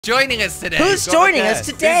joining us today? Who's joining us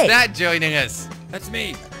today? Who's not joining us? That's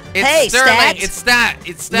me. It's Hey, Sterling. Stat. It's Stat.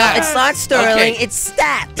 It's No, Stat. it's not Sterling. Okay. It's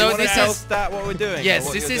Stat. So this is Stat what we're doing.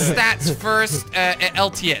 yes. This is Stat's first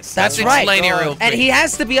LTS. That's Let's right. explain it real quick. And he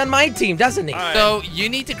has to be on my team, doesn't he? Alright. So you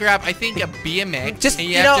need to grab, I think, a BMX. Just and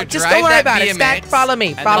you have know, to just drive don't worry that about it. BMX Stat, follow me.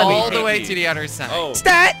 and Follow all me. the way to the other side. Oh.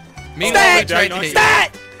 Stat. Meanwhile, Stat. we tried to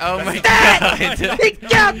Stat. Oh my Stat. god. He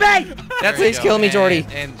got me. That's Please kill me, Jordy.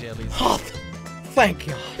 And jellies. Oh, thank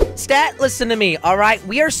you. Stat, listen to me, all right?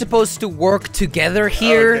 We are supposed to work together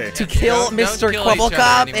here Okay. to kill Don't Mr. kill each other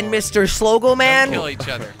Quabblecop and anymore. Mr. Slogo Man. Don't kill each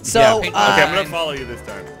other. So, Yeah. Okay, I'm gonna Fine. follow you this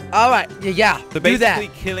time. all right, yeah, So do that. basically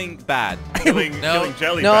killing bad. Killing No.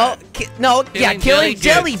 jelly No, bad. yeah, Killing killing jelly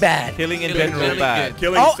jelly good. bad. Killing in Killing general really bad. good.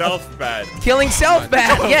 Killing Oh. self bad. Killing self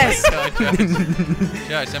bad, Oh my yes. God,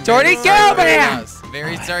 Josh, I'm Jordy, very kill sorry for your me. loss.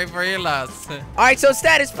 Very sorry for your loss. All right, so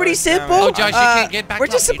Stat, it's pretty simple. Oh, Josh, you can't get back We're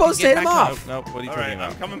up. just You can supposed to get hit him back up. off. Nope, what are you All talking right, I'm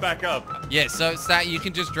about? coming back up. Yeah, so Stat, you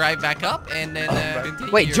can just drive back up and then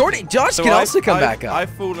continue Wait, your Jordy, thing. Josh So can I've- also come I've- back up. I've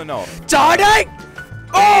fallen off. Jordy!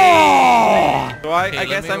 Oh! So I Okay,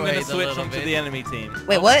 guess let me I'm going wait to a switch little onto bit. the enemy team.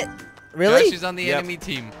 Wait, what? Really? Josh is on the Yep. enemy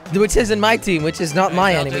team. Which isn't my team, which is not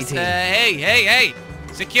my I'll enemy just, team. hey!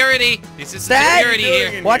 Security! This is Stat? security What are you here.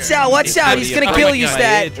 doing in Watch here? out, watch It's out, gonna he's be gonna a kill fight you, in my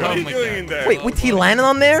Stat. eardrum. What are Oh you my doing God. in there? Wait, what, he landed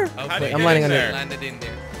on there? Oh, How do wait, you I'm get landing in on there? landed in there.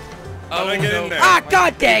 How do I get in there? Ah,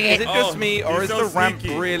 god dang Is it! it just Oh, me, or he's is so the ramp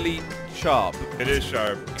sneaky. really sharp? It is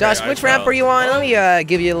sharp. Josh, Okay, which I ramp fell. are you on? Let me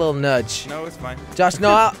give you a little nudge. No, it's fine. Josh, no,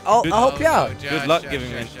 I'll help you out. Good luck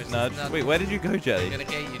giving me a nudge. Wait, where did you go, Jelly? I'm gonna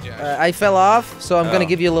get you, Josh. I fell off, so I'm gonna Oh.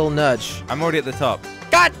 give you a little nudge. I'm already at the top.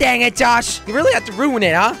 God dang it, Josh! You really have to ruin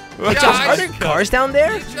it, huh? Wait, Josh, Josh! are there cars down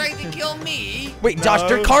there? You tried to kill me. Wait, Josh,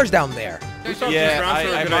 there are No. cars down there. Who thought Yeah, these ramps were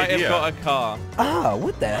a I good might have idea? got a car. Oh,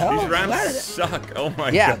 what the hell? These Why ramps did it- suck. Oh my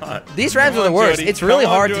Yeah, god. these ramps Come are the on, worst. Jordy. It's really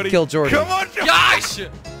Come on, hard to Jordy. kill Jordy. Come on, Jordy. Josh!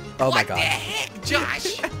 Oh my What the god. heck,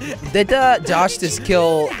 Josh? Did Josh just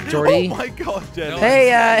kill Jordy? Oh my god, Jelly.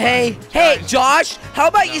 Hey, Josh, how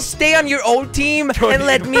about you stay on your own team and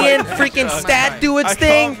let me and freaking God. Stat do its I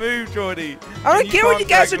thing? can't move, Jordy. I don't And care what you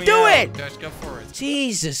can't guys drag are me out. doing. Josh, go for it.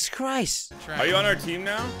 Jesus Christ. Are you on our team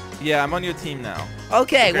now? Yeah, I'm on your team now.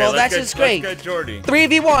 Okay, well, let's that's get- just great. Let's get Jordy.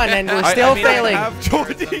 3v1, and we're I still mean, I failing. have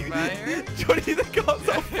Jordy. Cars on fire. Jordy, the car's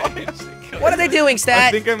on fire. What are they doing, I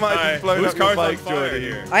Stat? think I might have Alright, just blown whose up your car's on bike, fire Jordy.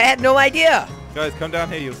 here? I had no idea. Guys, come down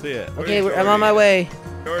here, you'll see it. Okay, Where's I'm on my Jordy? way.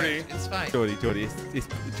 Jordy. It's fine. Jordy, it's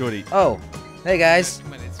Jordy. Oh, hey guys.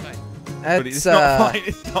 Come on, it's fine. Jordy, That's it's not fine,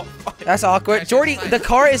 it's not fine. that's awkward. Josh, Jordy, it's fine. the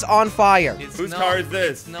car is on fire. It's Whose not- car is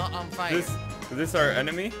this? It's not on fire. Is this our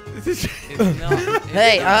enemy? This is... It's not. It's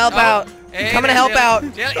Hey, not. I'll help out. Hey, Coming to help out.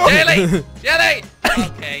 Jelly! Jelly!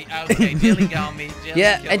 Okay, Jelly got me. Jelly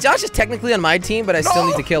Yeah, got and me. Josh is technically on my team, but I still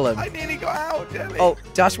need to kill him. I nearly got out, Jelly. Oh,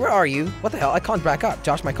 Josh, where are you? What the hell? I can't back up.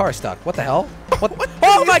 Josh, my car is stuck. What the hell? What?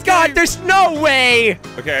 Oh my God! There's no way!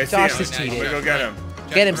 Okay, I see Josh him. just cheated. I'm gonna go get him.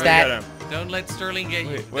 Get him, Josh, I'm gonna Stat. get him. Don't let Sterling get you.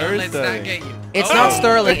 Wait, where Don't is let Stat Sterling? get you. It's Oh! not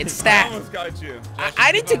Sterling. It's I Stat. almost got you. Josh,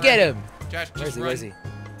 I need to get him. Josh, Where is just he? run. Where is he?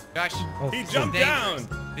 Josh, He this is jumped dangerous.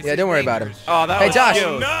 down. This Yeah, is don't worry about him. dangerous. Oh, that Hey, was Josh.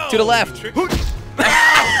 skilled. No. To the left.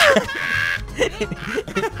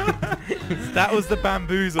 That was the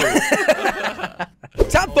bamboozle.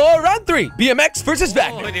 Time for round 3. BMX versus Oh,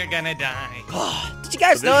 Wagner. you're gonna die. Did you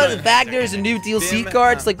guys So know this that Wagner is a new DLC BMX.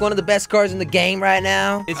 car? It's like one of the best cars in the game right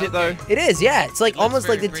now. Is it though? It is, yeah. It's like Looks almost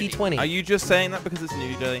like the very pretty. Are T20. you just saying that because it's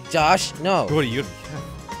new, Jelly? Josh, no. Jordy, you.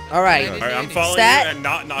 All right. All right, I'm following Stat. you and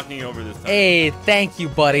not knocking you over this time. Hey, thank you,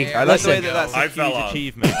 buddy. Yeah, I like the way Listen. that that's a I huge fell off.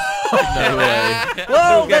 achievement. No way.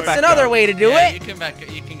 Well, Get that's back another up. way to do Yeah, it. You can back up.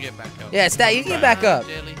 You can get back up. Yeah, Stat, you can get back up.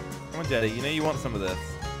 Jelly. Come on, Jelly. You know you want some of this.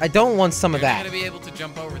 I don't want some of You're not that. gonna be able to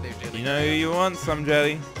jump over there, Jelly. You know you want some,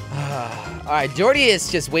 Jelly. All right, Jordy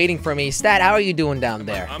is just waiting for me. Stat, how are you doing down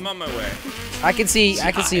there? I'm on my way. I can see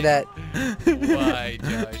that. Why,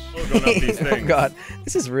 Josh? We're going up these Oh things. God,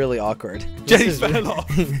 this is really awkward. Jelly This is fell really-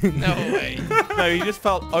 off. No way. No, you just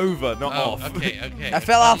fell over, not Oh, off. okay, okay. I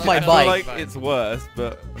fell off my I feel bike. like it's worse,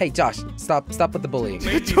 but Hey, Josh, stop with the bullying.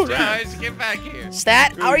 Made these Josh, ramps. get back here.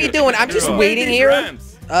 Stat, how are you doing? I'm just Who waiting Made these here. ramps.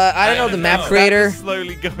 I don't know, the don't map know. creator.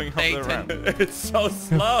 slowly going up the Nathan. ramp. It's so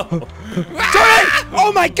slow. Jordy!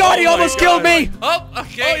 Oh my God, he Oh my almost God. killed me! Oh,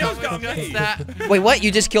 okay. Oh, you almost got got me. Stat. Wait, what? You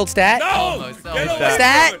just killed Stat? No! Almost, Get almost. away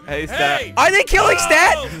Stat? from it. Hey, Stat. Hey! Are they killing Oh!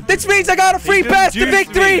 Stat? This means I got a free He just pass to juiced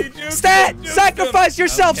victory! me. He juiced Stat, him. sacrifice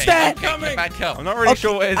yourself, Okay, Stat! okay, get back up. I'm not really Okay,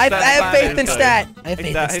 sure what his I Stat's have plan faith is, in though. Stat. I have Hey, faith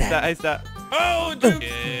in Stat, hey, Stat, Stat. hey, Stat. Oh, dude.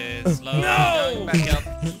 Good, slow. No! Back up.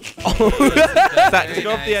 Stat, Very just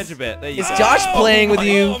go off the nice. edge a bit. There you Is go. Josh playing with Oh,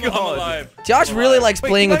 you? I'm alive. Josh really likes Wait,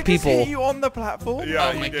 playing did with I just people. see you on the platform? Yeah,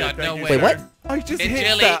 Oh you my did. God, Thank no you, way. Wait, what? sir. I just Get hit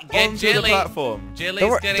Jelly, that get onto Jelly. the platform. Jelly's Don't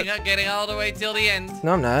worry, getting all the way till the end.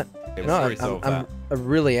 No, I'm not. Okay, No, sorry, so I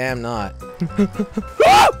really am not.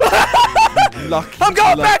 Lucky. I'm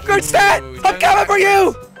going backwards, Stat! Ooh, I'm coming for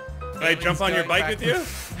you! Can I jump on your bike with you?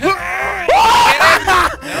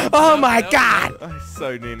 Oh my god! I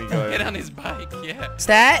so nearly Get got on his bike, yeah.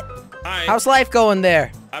 Stat, Hi. how's life going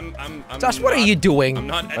there? I'm Josh, what are not- you doing? I'm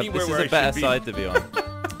not anywhere This is where a better I should side to be on.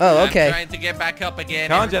 Oh, I'm okay. trying to get back up again.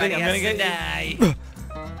 Come on, Jelly, Everybody I'm gonna has get to die.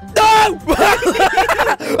 No!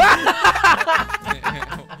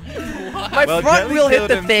 My Well, front Jelly wheel hit killed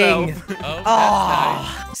the thing. himself. Oh,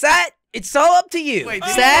 Oh, Stat, it's all up to you. Wait, did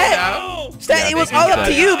Stat, Oh! Stat, Yeah, it was they all did up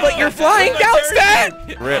to that. you, but you're flying down,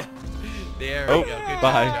 Stat. Rip. There we Oh, go. Good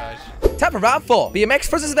bye. job, Josh. Time for round 4. BMX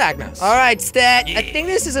versus Vagna. All right, Stat, I think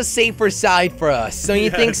this is a safer side for us. Don't you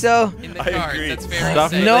think Yes. so? In the I cards, agree. that's very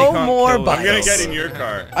Stuff safe. No they can't more kill bugs. I'm gonna Yes. get in your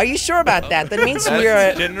car. Are you sure about that? That means That's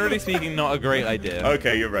we're... generally speaking not a great idea.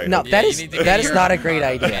 Okay, you're right. No, Yeah, that you is need to get that is your not a own great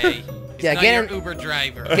car, idea. okay? It's Yeah, not get your in- Uber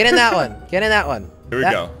driver. Get in that one. Get in that one. Here we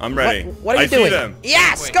go. I'm ready. What are you I doing? See them.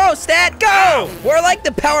 Yes, Wait. go, Stat, go! Ow! We're like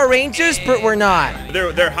the Power Rangers, but we're not.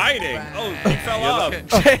 They're hiding. Oh, he fell off.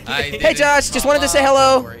 Hey, Josh, just wanted to say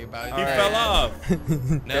hello. Don't worry about He it. fell off.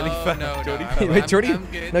 No, fell. no, Jordy I'm- fell. Wait, I'm- Jordy? I'm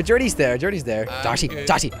good. No, Jordy's there. Jordy's there. I'm Joshy, good.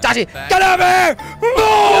 Joshy, I'm Joshy, back. get over here!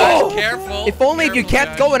 Josh, No! careful. If only if you Careful,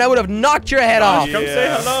 kept Josh. going, I would have knocked your head off. Come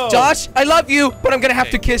say hello. Josh, I love you, but I'm gonna have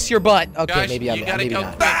to Okay. kiss your butt. Okay, Josh, maybe you I'm gotta maybe go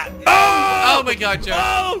not. quick. Oh! Oh my God, Josh.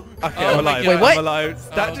 Oh! Okay, Oh I'm my alive. God. Wait, what? I'm alive.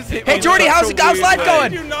 That Oh. just hit Hey, me Jordy, in how's such the a how's weird life way.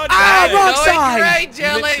 going? Do not Ah, die. wrong Going side. great,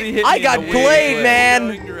 Jelly. Literally hit I me got in a weird played, way. man.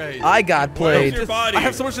 Going great. I got Where's played. your body? I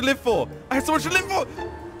have so much to live for. I have so much to live for.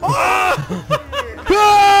 Ah,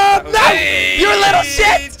 no! Hey, You little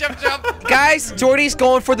shit! Jump, jump. Guys, Jordy's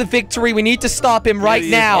going for the victory. We need to stop him right He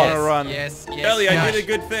is now. on a run. Yes, yes. Ellie, I Josh. did a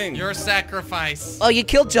good thing. Your sacrifice. Oh, you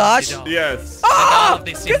killed Josh? You don't. Yes. Ah, All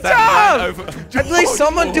this good is- job! Over. At least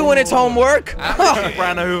someone doing its homework. I'm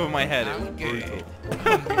Ran over my head. It I'm was good. brutal.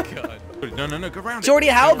 Oh my God. No, go round. Jordy,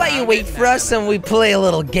 how about you wait for us and we play a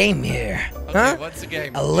little game here? Okay, Huh? what's the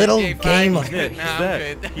game? A little Okay, fine. game of- Good, He's nah, I'm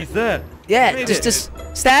there. good. He's there. Yeah, Made just, it. just,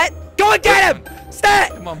 Stat, go and get him!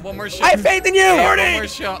 Stat, Come on, one more shot. I have faith in you! One more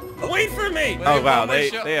shot. Wait for me. Wait, Oh one wow, more they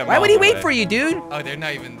shot. are. Why would he wait for you, dude? Oh, they're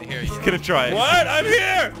not even here yet. Gonna try it. What? I'm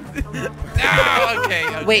here. Oh,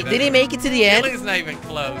 okay. Wait, did he make it to the end? Jelly's not even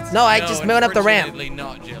close. No, I just went up the ramp. Unfortunately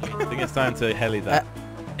not Jelly. I think it's time to heli that.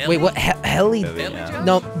 Wait, what? Heli? Heli, Jelly, yeah. Josh?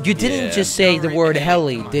 No, you didn't Yeah. just say the word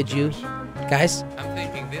heli, Come on, did you? Josh. Guys, I'm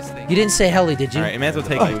thinking this thing. you didn't say heli, did you? All right, you may as well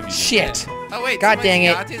take it with Oh, you. shit. Oh wait, God someone's dang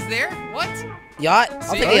it. yacht is there? What? Yacht? I'll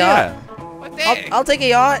See? take Oh a yacht. yeah. What the heck? I'll take a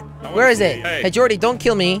yacht. Where is it? Hey. Hey, Jordy, don't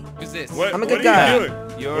kill me. Who's this? What, I'm a what good are guy. you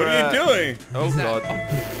doing? You're, What are you doing? Oh Who's that?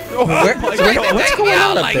 god. Where- my wait, God. what's going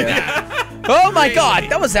on up Like there? that. Oh my god,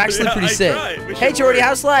 that was actually Yeah, pretty I sick. tried. We Hey, should Jordy, work.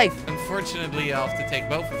 how's life? Unfortunately, I'll have to take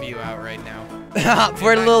both of you out right now.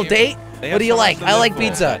 For a little date? They What have do you so much like? to I live like for.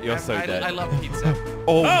 pizza. You're so dead. I love pizza.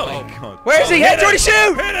 Oh Oh. my god. Where is he? Hey, Jordy,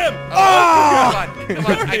 shoot! Hit him. Oh! Come on, come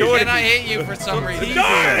on. I cannot hit you for some reason.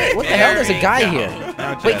 Darn it. What the hell? There's a There guy we here. go.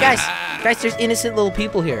 Now Wait, Jelly. guys, there's innocent little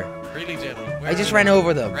people here. Really, Jelly. Where I just are ran you?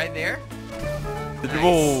 over them. Right there?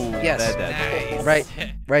 Whoa. Yes. They're dead. Nice.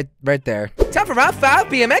 Right there. Time for round 5,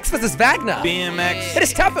 BMX versus Vagna. BMX. It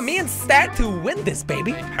is time for me and Stat to win this,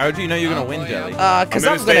 baby. How do you know you're gonna Oh, win, boy, Jelly? Cause I'm I'm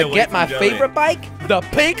gonna stay gonna away get from my Jelly. favorite bike, the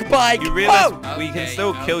pink bike. You realize Whoa! we can Okay,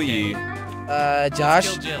 still kill okay. you. Josh,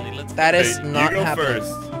 Kill Jelly. Let's that is Hey, not you go happening.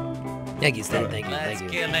 first. Thank you, Stat. Thank you. Let's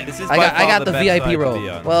Thank you. kill it. This is I by got far the best VIP side to role. be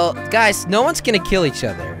on. Well, guys, no one's gonna kill each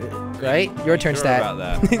other, right? Your turn, Sure Stat. about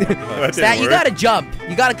that. That Stat, didn't you work. gotta jump.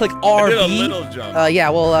 You gotta click I did a RB. little jump. Yeah,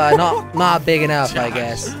 well, not big enough, I Josh.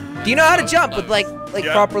 guess. Do you know how to jump with like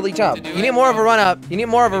Yeah. properly jump? To do You it? need more of a run up. You need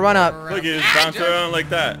more of a run up. Look, you just bounce around like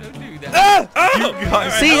that. Don't do that. Ah! Oh!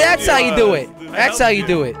 guys- See, that's how you do it. I That's helped how you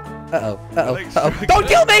do it. Uh-oh. Uh-oh. Like, Uh-oh. struggling. Don't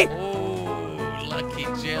kill me! Oh, lucky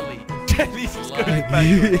Jelly. Jelly's just going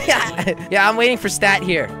Lucky. yeah, yeah, I'm waiting for Stat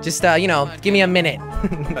here. Just you know, give me a minute.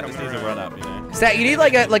 That just needs a run up, you know. Stat, you need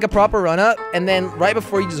like a proper run up, and then right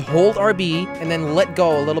before you just hold RB, and then let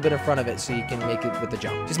go a little bit in front of it so you can make it with the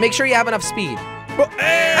jump. Just make sure you have enough speed.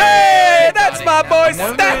 Hey, that's my boy,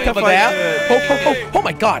 No, Stat no, over no, there. no. Oh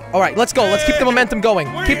my God! All right, let's go. Let's keep the momentum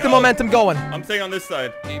going. Where Keep you the go? momentum going. I'm staying on this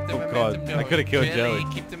side. Keep the Oh, momentum God. I going. coulda killed Jelly.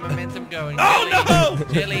 Keep the momentum going. Oh, Jelly.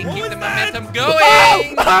 no! Jelly, What keep was the that? momentum going.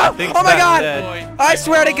 Oh, think oh my Stat's God! dead. I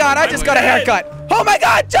swear to God, I just got a haircut. Oh my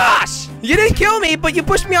God, Josh! You didn't kill me, but you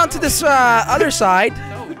pushed me onto this other side.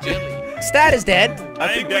 No, Jelly. Stat is dead.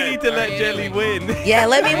 I think we ain't need to dead. let Jelly win. Yeah,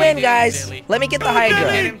 let me win, guys. Jelly. Let me get the Get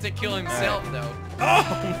Hydra. him to kill himself, though.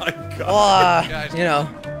 Oh my god. Well, Gosh. you know,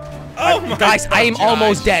 Oh my Guys, I am Josh.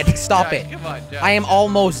 almost dead. Stop Josh, it. Come on, Josh. I am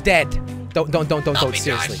almost dead. Don't. me,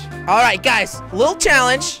 Seriously. Josh. All right, guys. Little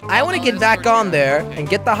challenge. I want to get back on there and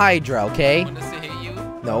get the Hydra, okay? Want us to hit you?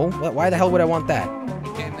 No. Why the hell would I want that?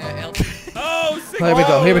 Can help. Oh, sick. Oh, here we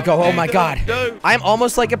go. Here we go. Oh okay. my God. No. I'm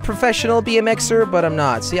almost like a professional BMXer, but I'm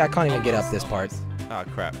not. See, I can't even get up this part. Oh,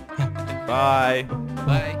 crap. Bye.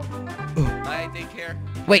 Bye. Bye. Take care.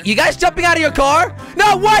 Wait, you guys jumping out of your car?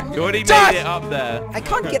 No, what? Jordy Josh! made it up there. I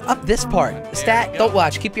can't get up this part. Stat, go. don't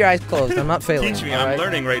watch. Keep your eyes closed. I'm not failing. Teach me. all I'm right?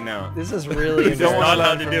 learning right now. This is really You don't embarrassing. want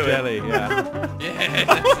Not to allowed do it. Jelly, yeah. Yeah,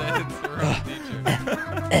 that's right,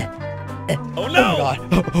 teacher. Oh Oh no!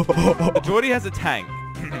 my God. Jordy has a tank.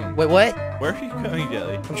 Wait, what? Where are you going,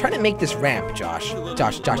 Jelly? I'm trying to make this ramp, Josh.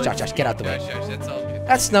 Josh, get out the way. Josh, that's all good.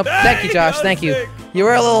 That's no. Thank you, Josh. Thank you. You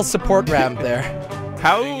were a little support ramp there.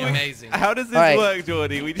 How Doing amazing. How does this All right. work,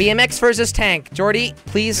 Jordy? We just, BMX versus tank. Jordy,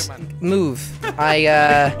 please Come on. move.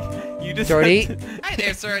 you just Jordy. Hi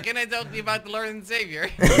there, sir. Can I talk to you about the Lord and Savior?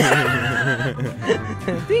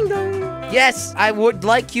 Ding dong. Yes, I would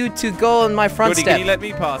like you to go on my front Jordy, step. can you let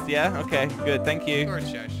me pass? Yeah. Okay. Good. Thank Of you.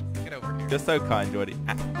 course, Josh. Get over here. Just so kind, Jordy.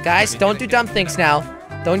 Ah. Guys, don't do dumb things now.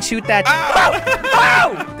 Don't shoot that. Ow!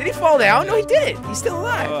 Ow! Did he fall down? No, he didn't. He's still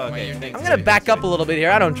alive. Oh, Wait, okay. you're Thanks. I'm gonna back up a little bit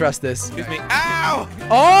here. I don't trust this. Excuse me. Ow!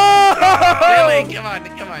 Oh! Dilly, come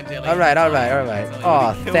on, Dilly. All right.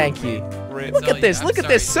 Oh, thank you. Rip. Look at this. I'm Look at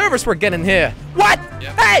this sorry. service we're getting here. What?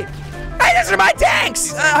 Yep. Hey! Hey, these are my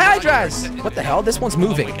tanks! Hydras! Oh What the hell? This one's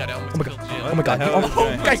moving. Oh my God, I almost Oh my killed God. Jill. Oh my God. What the hell is Oh,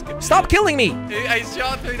 going on? guys, stop killing me! I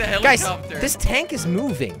shot through the Guys, helicopter. this tank is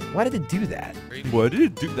moving. Why did it do that? What did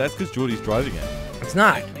it do? That's because Jordy's driving it. It's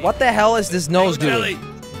not. What the hell is this nose Jelly.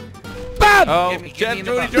 doing? Bam! Oh, Give me in Jen, the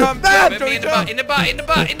Jordy butt. jump! Ah, Put Jordy me in the butt, jump! in the butt, Jelly, in the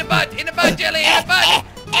butt, in the butt,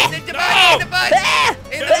 in the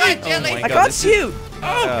butt, in the butt, Jelly. my I God, can't this is- shoot.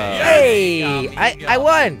 Oh, Hey, Yummy, I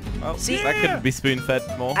won. Oh, See? that could be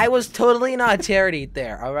spoon-fed more. I was totally not charityed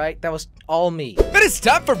there, all right? That was all me. But it's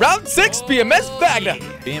time for round 6 BMS Wagner.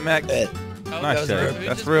 BMX. Oh, Nice, that was Jelly. burp. Who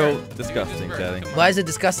That's just real burped? Who disgusting, just burped? Jelly. Come on. Why is it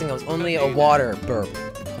disgusting? It was only a water burp.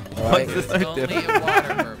 All right? What's this so It's only different? a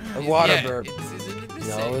water burp. A water Yeah, burp. Isn't it the No,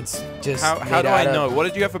 same? it's just How made do I out of know? What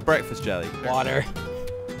did you have for breakfast, Jelly? water.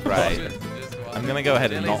 Right. Just water. I'm gonna go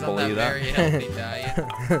ahead and Jelly's not on believe that. Very healthy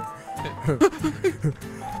diet.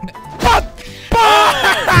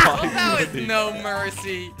 Oh, that was no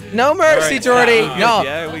mercy. No mercy, Alright, Jordy. Stat, we No. good,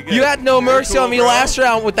 yeah, we good. You had no mercy cool, on me bro. last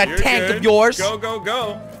round with that You're tank good. of yours. Go, go,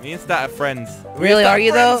 go. Me and Stat are friends. Really, are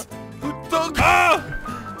you though?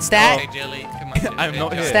 Ah! Stat, Okay, Jelly, come on. Jelly. I'm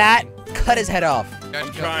not here. Stat, cut his head off. Josh,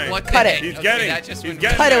 I'm trying. What Cut the it. heck? He's Okay, getting- that just he's went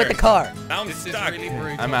getting really Cut it with there. the car. I'm This is stuck. really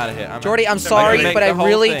brutal. I'm out of here. Jordy, I'm Make sorry, but I the whole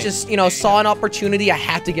really thing. just, saw an opportunity. I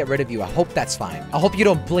had to get rid of you. I hope that's fine. I hope you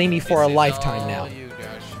don't blame me for a This is lifetime all now. You,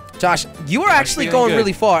 Josh. Josh, you are actually feeling going good.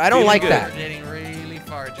 really far. I don't Feeling like good. that. You're getting really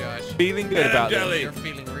far, Josh. Feeling good Get him, about Jelly. this. You're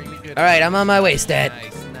feeling really good. All right, I'm on my way, Stat.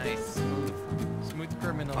 Nice. Smooth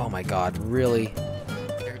criminal. Oh my God, really?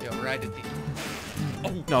 There we go, right at the...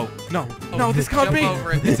 No, no, Oh, no, this can't jump be.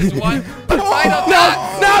 over it. This is one. No,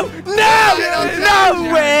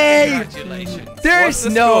 no way! Congratulations. There's What's the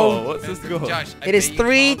no. score? What's the score? Josh, I It is bet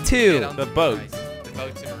you 3-2. get on The boat. right. The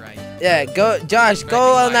boat to the right. Yeah, go, Josh.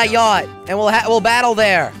 Go Right, on that right. yacht, and we'll battle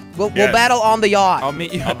there. We'll Yes. battle on the yacht. I'll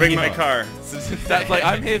meet you. I'll bring my car. That's like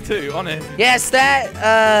I'm here too, honest. Yes,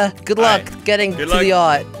 that. Good luck Alright. getting Good to the luck.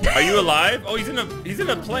 yacht. Are you alive? Oh, he's in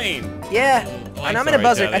a plane. Yeah, Oh, and I'm I'm in a sorry,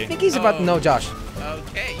 buzzard. I Jelly. think he's about to know, Josh.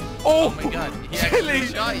 Okay. Oh, my God. He actually Jelly.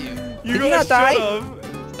 shot you. You Did he got not die? shot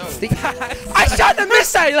of. No. I shot the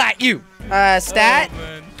missile at you. Stat, Oh,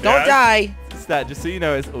 man. don't Yes? die. Stat, just so you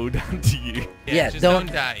know, it's all down to you. Yeah, just don't-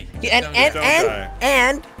 don't die. Yeah, Just don't die.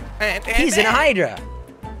 and he's in a Hydra.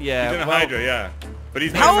 Yeah. He's in a well, Hydra, yeah. But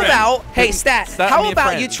he's my How friend. about, hey, Stat, Stat how me a about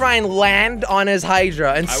friend. you try and land on his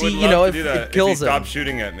Hydra and I see, would love if to do that it kills if he him? stopped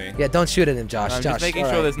shooting at me. Yeah, don't shoot at him, Josh. I'm Josh, just making all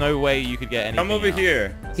sure right. there's no way you could get anything. Come over out.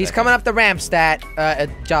 here. He's coming up the ramp, Stat,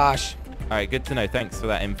 Josh. All right, good to know. Thanks for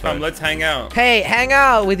that info. Come, let's hang out. Hey, hang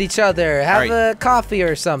out with each other. Have Alright. a coffee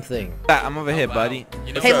or something. Stat, I'm over here, Wow. buddy.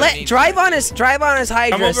 You know Hey, what I mean? drive on his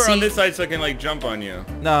Hydra. Come over see? on this side so I can like jump on you.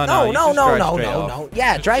 No, No, you no, just no, drive no, straight no, off. no.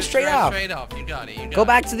 Yeah, drive Just straight off. Straight off. You got it. You got Go it.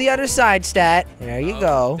 back to the other side, Stat. There you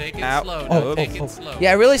go. Take it Ow. slow. Oh, No, take oh, it slow.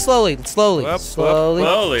 Yeah, really slowly, slowly, Whoop, whoop, slowly,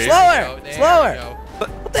 slowly. slower, There we go, slower. there we go.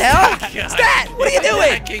 What the hell? Stat, what are you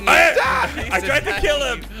doing? Attacking I He's tried to kill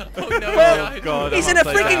him. attacking. Oh no, Oh, Josh. He's I'm in a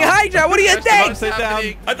upside freaking down. Hydra. What do you think? Sit down.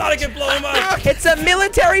 happening? I thought I could blow him up. It's a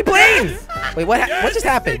military plane. Wait, what? What just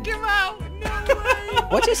happened? Take him out. No way.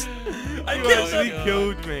 What just? I You killed actually him.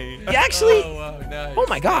 killed me. You actually? Oh, wow, nice. Oh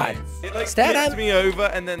my God. It like Stat, flipped I'm- me over,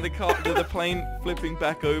 and then the plane flipping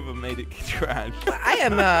back over made it crash. I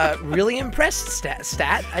am really impressed,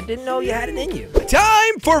 Stat. I didn't know you had it in you.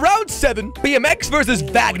 Time for round 7. BMX versus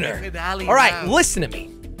Wagner. All right, listen to me.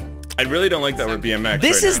 I really don't like that we're BMX.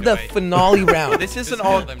 This right is now. the finale round. This is an Just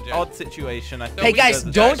kill odd, them, Jack. odd situation. I think Hey guys,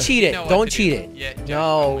 because- don't cheat You it. know what Don't to cheat do. it. Yeah, Jack.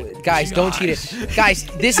 No, guys, don't cheat it. Guys,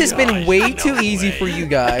 this has been way too easy for you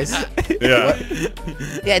guys. Yeah.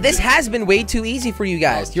 Yeah, this has been way too easy for you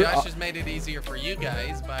guys. You're Josh has made it easier for you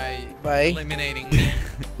guys by By? eliminating me.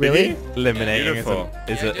 really eliminating is Beautiful.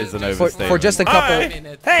 an, is, Yeah, a, is an just- for overstatement. just a Hi.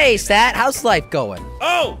 couple. Hey, Stat, how's life going?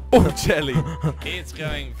 Oh! Oh, jelly. It's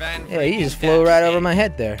going van. Yeah, you just freaking flew right dash. over my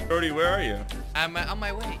head there. Jordy, where are you? I'm on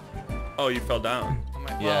my way. Oh, you fell down. On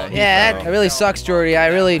my, Yeah, well, he Yeah, fell. that really sucks, Jordy. I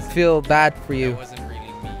really feel bad for That you. wasn't really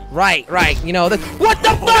me. Right. You know, what the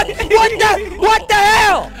fuck? What the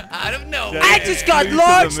hell? I don't know. I just got Flew to the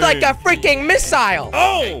launched like moon. a freaking missile.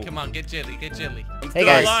 Oh! Come on, get jelly, get jelly. I'm Hey, still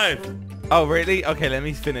guys. alive. Oh, really? Okay, let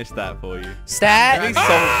me finish that for you. Let me Stat, solve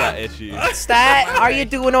that issue. Stat, are you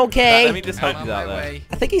doing Let okay? me just I'm help on you my out there. way.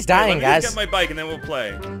 I think he's Let dying, me just guys. get my bike and then we'll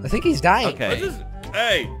play. I think he's dying. Okay. What's this?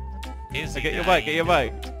 Hey! Is So he get your bike, get your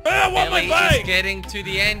bike. I want my Billy is bike! getting to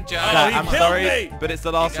the end, Oh, Josh. he I'm killed sorry, me. but it's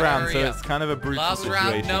the last gotta round, hurry so up. it's kind of a brutal Last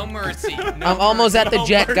situation. round, no mercy. No I'm almost at the No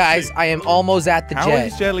jet, mercy. guys. I am almost at the How jet.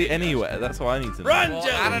 is jelly anywhere? That's what I need to know. Run, Well,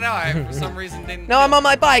 Jelly! I don't know. I for some reason didn't. No, I'm on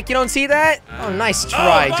my bike. You don't see that? Oh, nice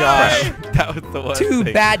try, bye. Josh. That was the worst Too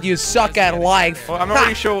thing. bad you suck at life. Well, I'm not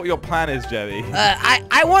really sure what your plan is, Jelly.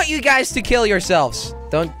 I want you guys to kill yourselves.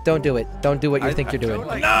 Don't do it. Don't do what you think you're doing.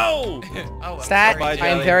 No! Oh, I'm Stat, sorry, Bye, I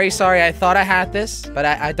am Jelly. very sorry. I thought I had this, but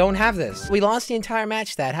I don't have this. We lost the entire match,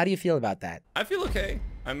 Stat. How do you feel about that? I feel okay.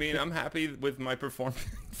 I mean, I'm happy with my performance.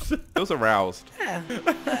 I was aroused. Yeah,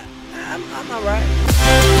 I'm all right.